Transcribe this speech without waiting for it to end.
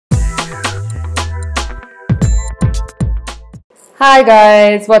Hi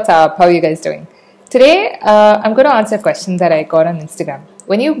guys, what's up? How are you guys doing? Today, I'm going to answer a question that I got on Instagram.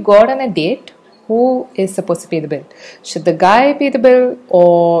 When you go out on a date, who is supposed to pay the bill? Should the guy pay the bill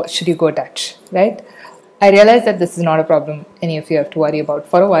or should you go Dutch, right? I realize that this is not a problem any of you have to worry about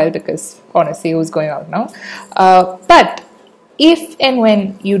for a while because honestly, who's going out now? But if and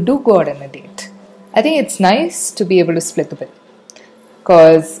when you do go out on a date, I think it's nice to be able to split the bill.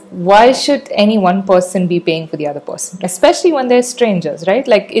 Because why should any one person be paying for the other person, especially when they're strangers, right?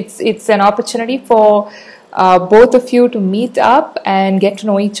 Like it's an opportunity for both of you to meet up and get to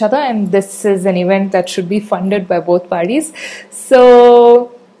know each other, and this is an event that should be funded by both parties.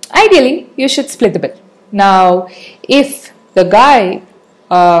 So ideally, you should split the bill. Now, if the guy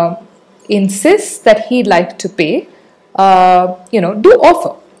insists that he'd like to pay, do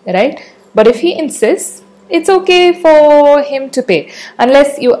offer, right? But if he insists, it's okay for him to pay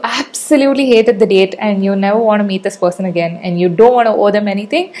unless you absolutely hated the date and you never want to meet this person again and you don't want to owe them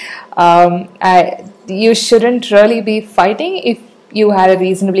anything. You shouldn't really be fighting if you had a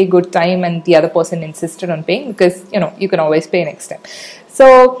reasonably good time and the other person insisted on paying, because you can always pay next time.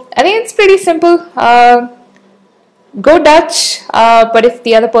 So I think it's pretty simple. Go Dutch, but if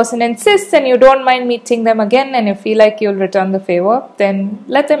the other person insists and you don't mind meeting them again and you feel like you'll return the favor, then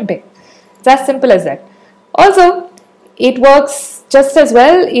let them pay. It's as simple as that. Also, it works just as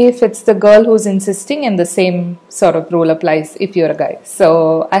well if it's the girl who's insisting, and the same sort of rule applies if you're a guy.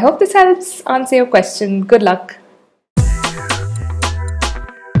 So I hope this helps answer your question. Good luck.